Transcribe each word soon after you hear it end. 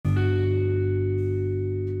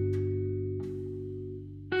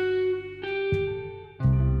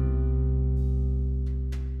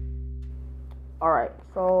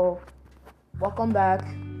So, welcome back.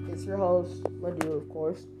 It's your host, Madhu, of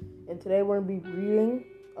course. And today we're going to be reading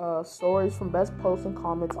stories from Best Posts and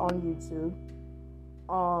Comments on YouTube.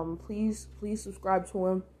 Please subscribe to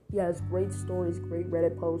him. He has great stories, great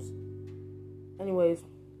Reddit posts. Anyways,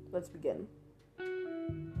 let's begin.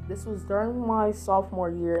 This was during my sophomore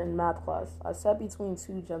year in math class. I sat between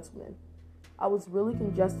two gentlemen. I was really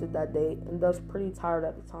congested that day and thus pretty tired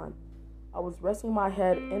at the time. I was resting my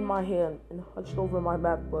head in my hand and hunched over my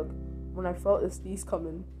math book when I felt a sneeze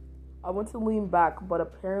coming. I went to lean back, but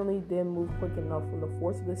apparently didn't move quick enough when the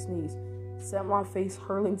force of the sneeze sent my face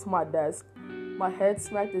hurtling to my desk. My head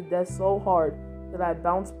smacked the desk so hard that I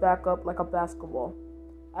bounced back up like a basketball.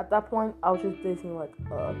 At that point, I was just thinking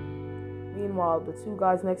Meanwhile, the two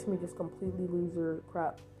guys next to me just completely lose their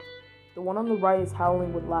crap. The one on the right is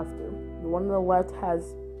howling with laughter. The one on the left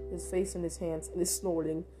has his face in his hands and is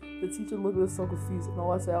snorting. The teacher looked at us so confused, and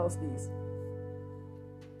all I said, I was sneeze.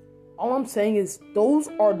 All I'm saying is, those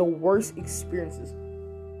are the worst experiences.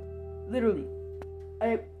 Literally.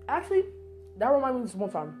 That reminded me of this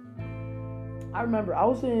one time. I remember, I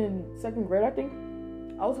was in second grade, I think.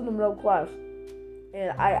 I was in the middle of class,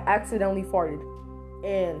 and I accidentally farted.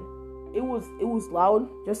 And it was loud,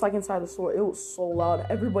 just like inside the store. It was so loud.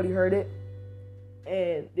 Everybody heard it,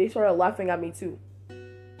 and they started laughing at me too.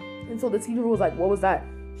 And so the teacher was like, "What was that?"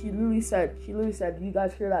 She literally said, "Do you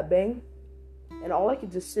guys hear that bang?" And all I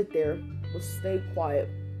could just sit there was stay quiet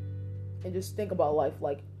and just think about life.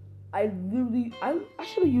 Like, I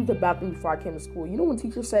should have used the bathroom before I came to school. You know when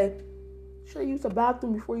teachers say, should have used the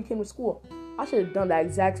bathroom before you came to school? I should have done that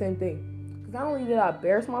exact same thing. Because not only did I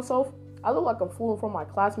embarrass myself, I look like a fool in front of my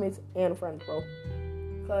classmates and friends, bro.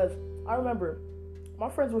 Because I remember my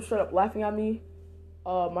friends were straight up laughing at me.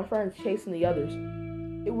 My friends chasing the others.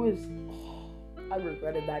 I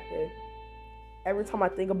regretted that day. Every time I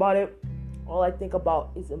think about it, all I think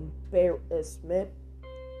about is embarrassment.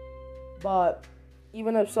 But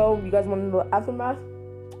even if so, you guys want to know the aftermath?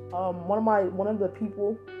 One of the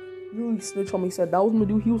people really snitched on me, said that was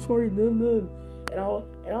Madhu, he was sorry, and I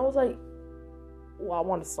was like, well, I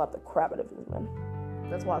wanted to slap the crap out of him, man.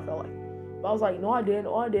 That's what I felt like. But I was like, no, I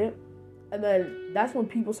didn't. And then that's when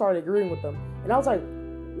people started agreeing with them. And I was like,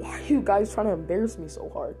 why are you guys trying to embarrass me so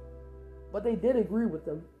hard? But they did agree with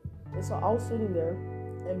them. And so I was sitting there,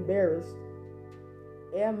 embarrassed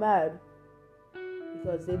and mad,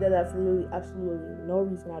 because they did absolutely no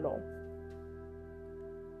reason at all.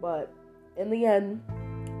 But in the end,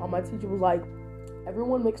 my teacher was like,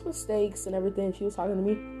 everyone makes mistakes and everything. She was talking to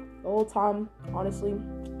me the whole time. Honestly,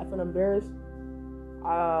 I felt embarrassed.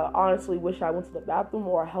 I honestly wish I went to the bathroom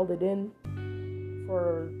or I held it in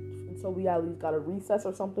until we at least got a recess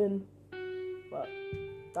or something. But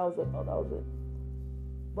that was it.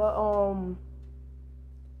 But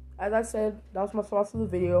as I said, that was my thoughts of the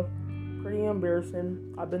video. Pretty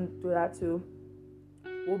embarrassing. I've been through that too.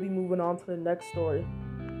 We'll be moving on to the next story.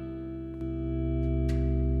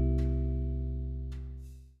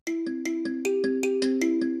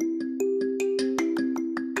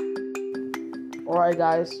 Alright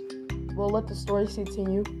guys, we'll let the stories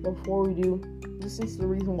continue, but before we do, this is the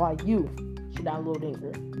reason why you should download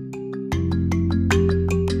Anchor.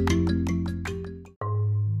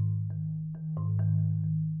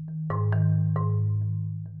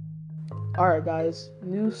 Alright guys,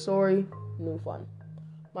 new story, new fun.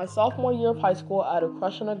 My sophomore year of high school, I had a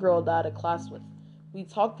crush on a girl that I had a class with. We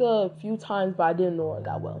talked a few times, but I didn't know her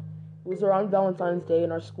that well. It was around Valentine's Day,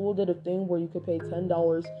 and our school did a thing where you could pay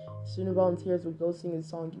 $10. Student volunteers would go sing the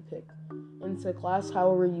song you picked into class,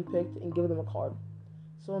 however you picked, and give them a card.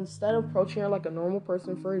 So instead of approaching her like a normal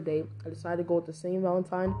person for a date, I decided to go with the same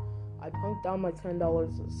Valentine. I punked down my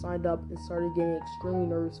 $10, signed up, and started getting extremely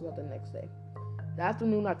nervous about the next day. That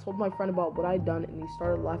afternoon, I told my friend about what I'd done, and he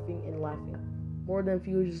started laughing and laughing, more than if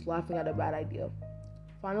he was just laughing at a bad idea.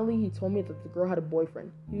 Finally, he told me that the girl had a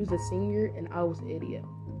boyfriend. He was a senior, and I was an idiot.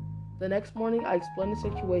 The next morning, I explained the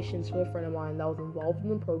situation to a friend of mine that was involved in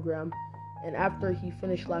the program, and after he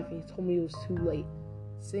finished laughing, he told me it was too late.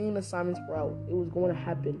 Singing assignments were out. It was going to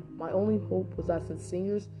happen. My only hope was that since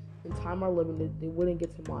singers and time are limited, they wouldn't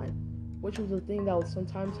get to mine, which was a thing that would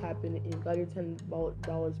sometimes happen, and you got your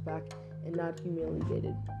 $10 back and not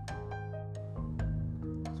humiliated.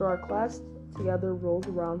 So our class together rolled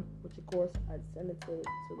around, which of course I'd send it to the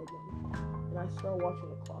one, and I started watching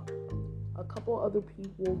the clock. A couple other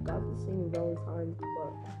people got the same Valentine's,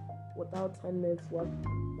 but without 10 minutes left,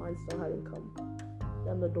 mine still hadn't come.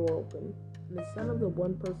 Then the door opened, and instead of the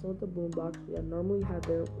one person with the boombox we had normally had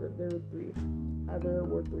there were three.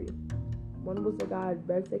 One was the guy I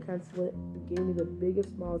begged to cancel it and gave me the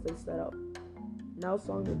biggest smile as I set up. Now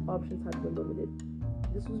song options had been limited.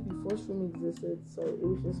 this was before streaming existed, so it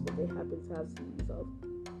was just what they happened to have CDs of.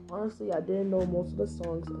 Honestly, I didn't know most of the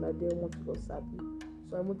songs, and I didn't want to go sappy,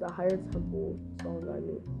 so I went to Higher Temple song I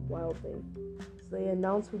knew, Wild Thing. So they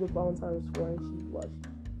announced who the Valentine was for, and she blushed.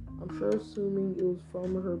 I'm sure assuming it was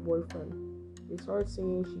from her boyfriend. They started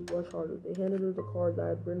singing, she blushed harder. They handed her the card that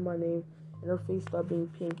had written my name, and her face stopped being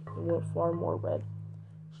pink and went far more red.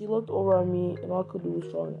 She looked over at me, and all I could do was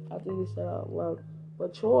shrug. After they said out loud,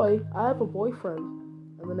 "But Troy, I have a boyfriend."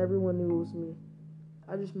 And then everyone knew it was me.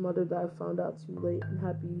 I just muttered that I found out too late, and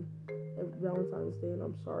happy Valentine's Day, and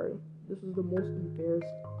I'm sorry. This was the most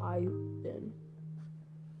embarrassed I've been.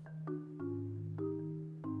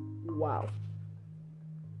 Wow.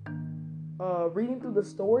 Reading through the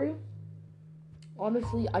story,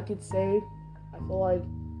 honestly, I could say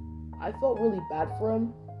I felt really bad for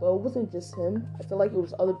him, but it wasn't just him. I feel like it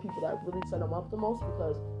was other people that really set him up the most,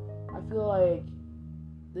 because I feel like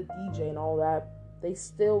the DJ and all that, they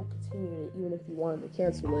still continued it even if he wanted to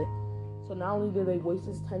cancel it. So not only did they waste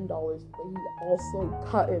his $10, but he also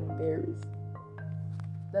got embarrassed.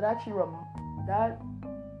 That's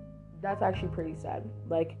actually pretty sad.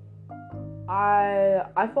 Like,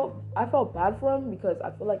 I felt bad for him because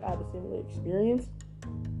I feel like I had a similar experience.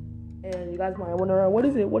 And you guys might wonder, what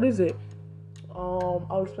is it?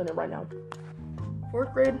 I'll explain it right now.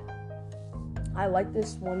 4th grade, I liked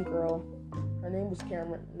this one girl. Her name was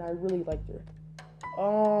Cameron, and I really liked her.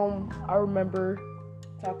 I remember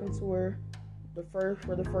talking to her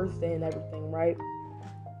for the first day and everything, right?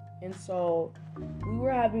 And so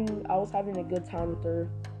I was having a good time with her.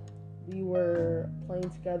 We were playing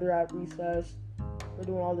together at recess. We're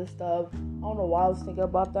doing all this stuff. I don't know why I was thinking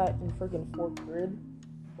about that in freaking 4th grade,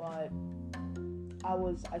 but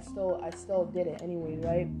I still did it anyway,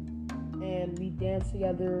 right? And we danced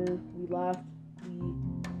together, we laughed,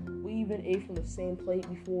 we even ate from the same plate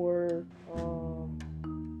before,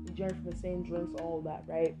 we drank from the same drinks, all of that,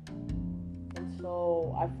 right? And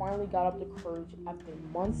so I finally got up the courage after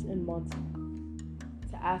months and months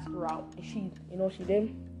to ask her out. And she, you know what she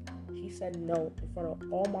did? She said no in front of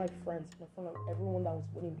all my friends, in front of everyone that was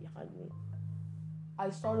waiting behind me. I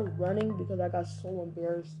started running because I got so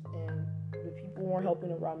embarrassed, and the people who weren't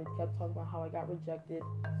helping around me kept talking about how I got rejected.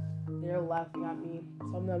 They're laughing at me.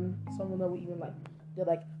 Some of them even did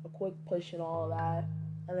a quick push and all of that.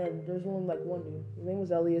 And then there's one dude. His name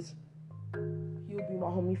was Elias. He would be my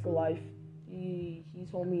homie for life. He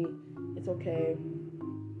told me, it's okay.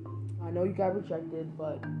 I know you got rejected,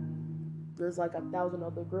 but there's 1,000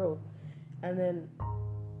 other girls. And then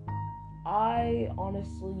I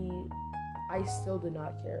still did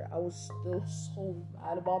not care. I was still so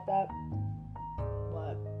mad about that.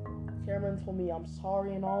 But Cameron told me I'm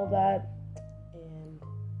sorry and all that. And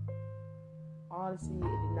honestly, it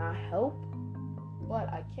did not help. But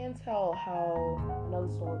I can tell another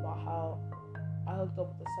story about how I hooked up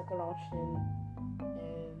with the second option,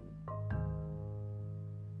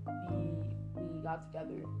 and we got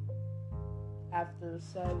together. After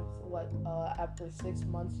 6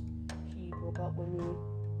 months, he broke up with me.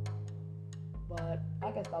 But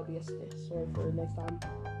I guess that'll be a story for next time.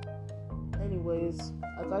 Anyways,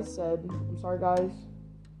 as I said, I'm sorry guys,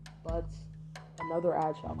 but another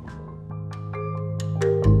ad shall conclude.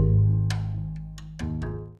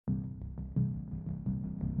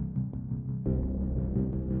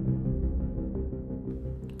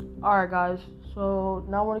 Alright guys, so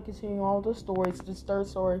now we're going to continue on with the stories. This third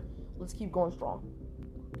story, let's keep going strong.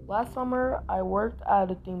 Last summer, I worked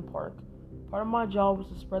at a theme park. Part of my job was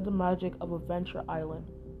to spread the magic of Adventure Island,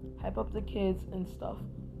 hype up the kids and stuff.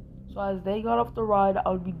 So as they got off the ride, I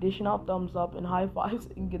would be dishing out thumbs up and high fives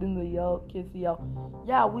and getting the kids to yell,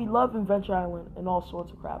 "Yeah, we love Adventure Island," and all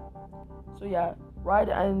sorts of crap. So yeah, ride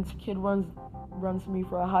ends, kid runs to me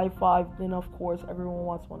for a high five, then of course everyone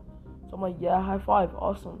wants one. So I'm like, yeah, high five,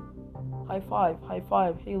 awesome. High five,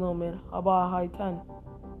 hey little man, how about a high 10?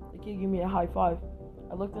 The kid gave me a high five.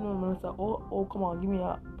 I looked at him and I said, oh, come on, give me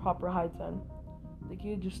a proper high 10. The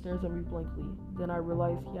kid just stares at me blankly. Then I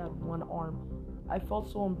realized he had one arm. I felt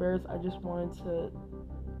so embarrassed, I just wanted to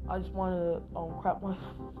crap my...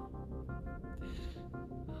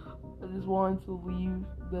 I just wanted to leave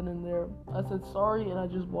then and there. I said sorry and I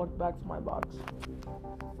just walked back to my box.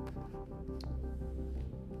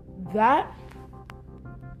 That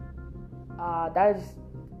is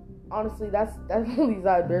honestly that's really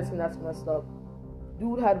that embarrassing. That's messed up.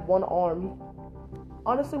 Dude had one arm.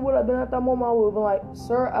 Honestly, would have been at that moment, I would have been like,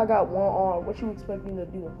 "Sir, I got one arm. What you expect me to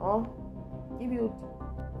do, huh?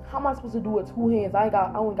 How am I supposed to do it with 2 hands? I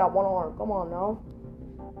only got one arm. Come on now."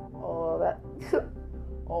 Oh, that.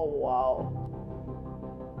 Oh wow.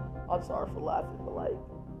 I'm sorry for laughing, but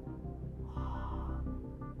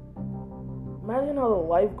Imagine how the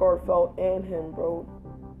lifeguard felt and him, bro.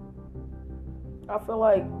 I feel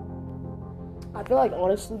like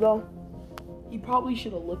honestly though, he probably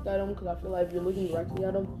should have looked at him, because I feel like if you're looking directly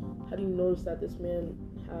at him, how do you notice that this man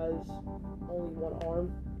has only one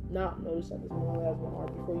arm? Not notice that this man only has one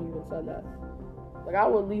arm before you even said that. Like, I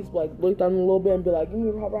would at least like look at him a little bit and be like, give me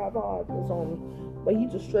a proper high five or something. But he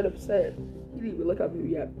just straight up said, he didn't even look at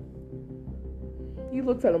me yet. He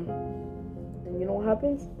looked at him, and you know what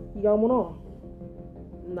happens? He got one on.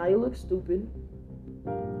 Now you look stupid,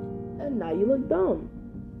 and now you look dumb.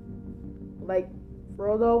 Like, for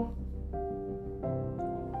real though,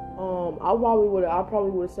 I probably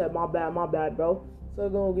would have said my bad, bro. So they're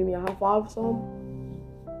gonna give me a high five or something.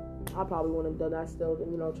 I probably wouldn't have done that still.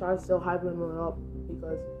 You know, try to still hype him up,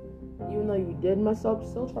 because even though you did mess up,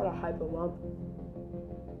 still try to hype him up,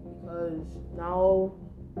 because now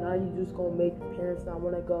you just gonna make parents not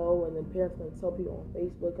want to go, and then parents gonna tell people on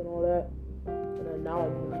Facebook and all that, and then now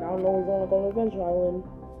no one's gonna go to Adventure Island.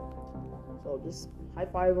 So just high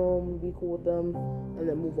five them, be cool with them, and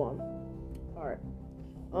then move on. All right.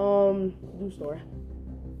 New story.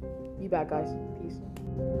 Be back, guys. Peace.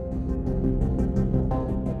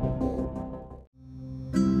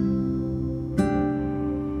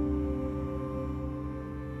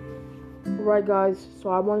 Alright, guys, so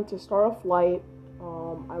I wanted to start a flight.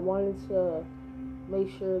 I wanted to make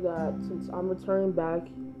sure that since I'm returning back,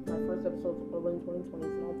 my first episode was in 2020, so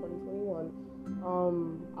now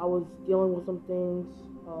 2021, I was dealing with some things.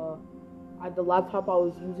 The laptop I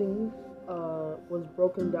was using was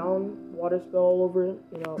broken down, water spill all over it,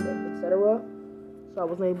 etc. So I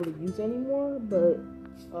wasn't able to use it anymore, but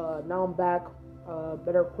now I'm back,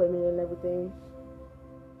 better equipment and everything.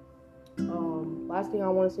 Last thing I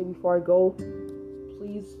want to say before I go,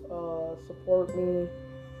 please support me,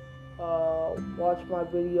 watch my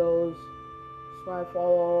videos, try to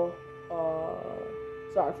follow.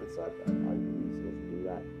 Sorry if it's like that, I'm really supposed to do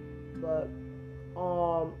that, but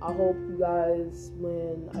I hope you guys,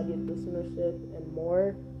 when I get listenership and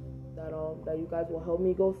more, that you guys will help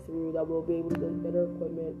me go through, that we'll be able to get better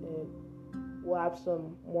equipment, and we'll have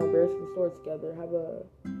some more embarrassing stories together.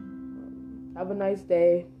 Have a nice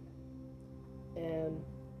day, and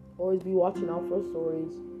always be watching out for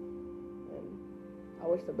stories, and I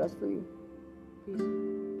wish the best for you. Peace.